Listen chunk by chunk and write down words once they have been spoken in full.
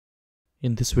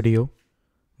In this video,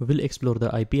 we will explore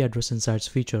the IP Address Insights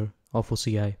feature of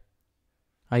OCI.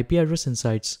 IP Address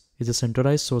Insights is a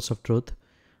centralized source of truth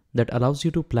that allows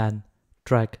you to plan,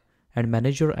 track, and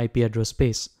manage your IP address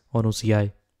space on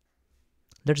OCI.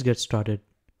 Let's get started.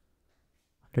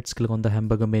 Let's click on the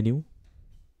hamburger menu,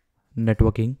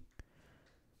 Networking,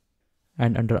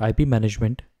 and under IP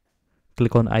Management,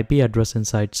 click on IP Address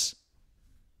Insights.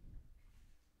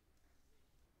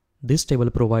 This table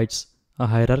provides a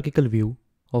hierarchical view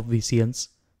of VCNs,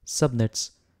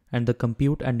 subnets, and the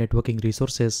compute and networking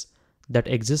resources that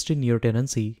exist in your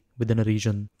tenancy within a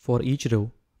region. For each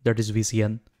row, that is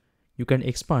VCN, you can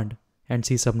expand and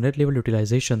see subnet level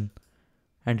utilization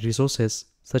and resources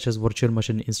such as virtual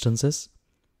machine instances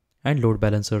and load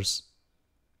balancers.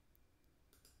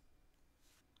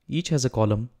 Each has a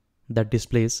column that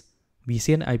displays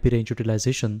VCN IP range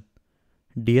utilization,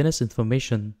 DNS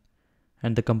information,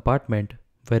 and the compartment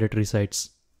where it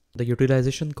resides. The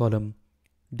utilization column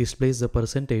displays the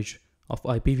percentage of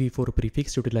IPv4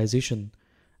 prefix utilization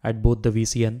at both the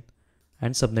VCN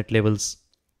and subnet levels.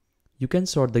 You can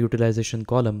sort the utilization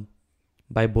column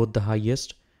by both the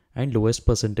highest and lowest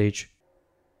percentage.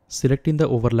 Selecting the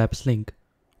Overlaps link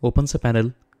opens a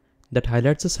panel that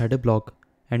highlights the CIDR block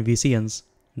and VCNs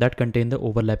that contain the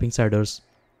overlapping CIDRs.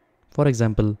 For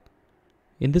example,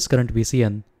 in this current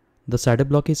VCN, the CIDR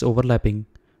block is overlapping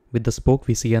with the Spoke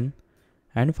VCN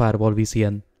and Firewall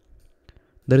VCN.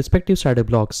 The respective CIDR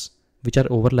blocks which are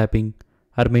overlapping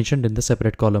are mentioned in the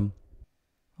separate column.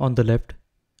 On the left,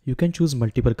 you can choose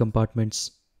multiple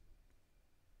compartments.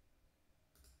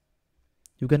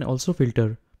 You can also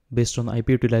filter based on IP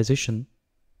utilization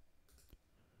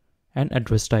and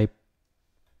address type.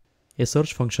 A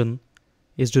search function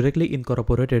is directly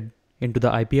incorporated into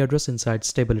the IP Address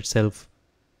Insights table itself.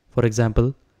 For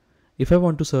example, if I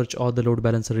want to search all the load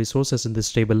balancer resources in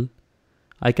this table,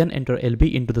 I can enter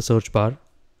LB into the search bar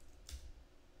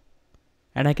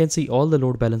and I can see all the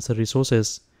load balancer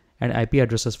resources and IP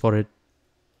addresses for it.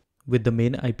 With the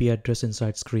main IP Address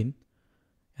Insights screen,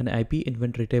 an IP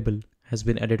inventory table has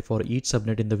been added for each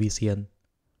subnet in the VCN.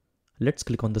 Let's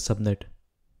click on the subnet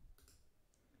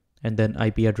and then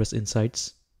IP Address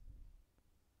Insights.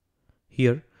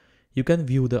 Here, you can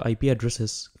view the IP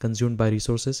addresses consumed by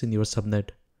resources in your subnet.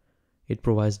 It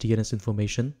provides DNS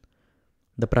information,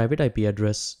 the private IP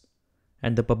address,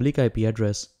 and the public IP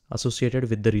address associated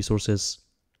with the resources.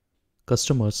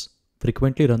 Customers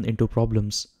frequently run into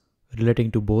problems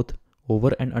relating to both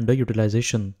over and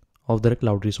underutilization of their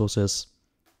cloud resources.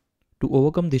 To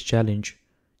overcome this challenge,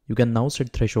 you can now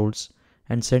set thresholds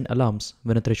and send alarms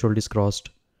when a threshold is crossed.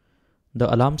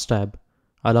 The Alarms tab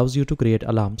allows you to create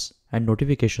alarms and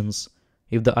notifications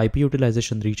if the IP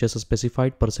utilization reaches a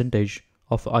specified percentage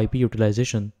of IP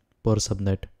utilization per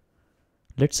subnet.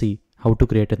 Let's see how to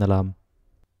create an alarm.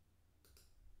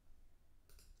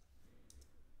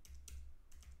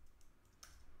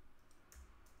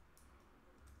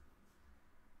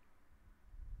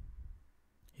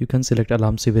 You can select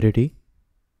alarm severity.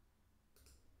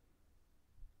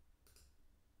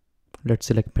 Let's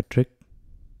select metric.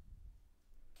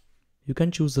 You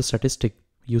can choose the statistic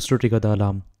used to trigger the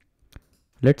alarm.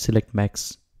 Let's select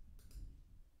max.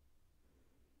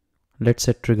 Let's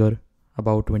set trigger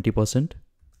about 20%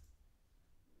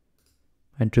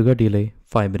 and trigger delay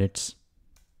 5 minutes.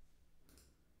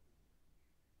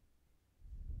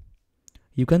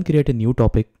 You can create a new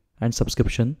topic and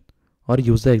subscription or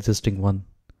use the existing one.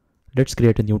 Let's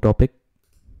create a new topic.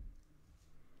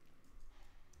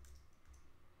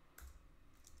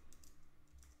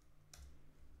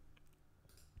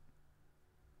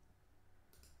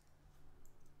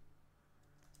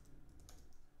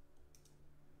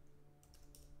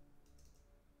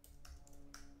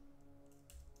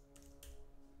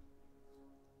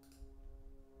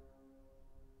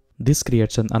 This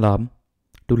creates an alarm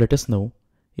to let us know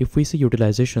if we see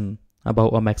utilization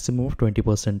above a maximum of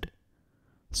 20%.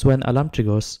 So an alarm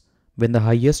triggers when the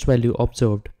highest value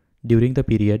observed during the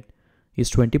period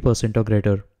is 20% or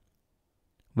greater.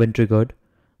 When triggered,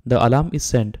 the alarm is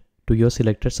sent to your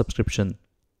selected subscription.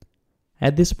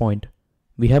 At this point,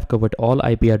 we have covered all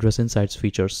IP Address Insights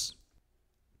features.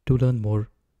 To learn more,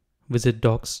 visit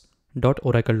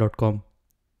docs.oracle.com.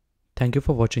 Thank you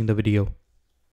for watching the video.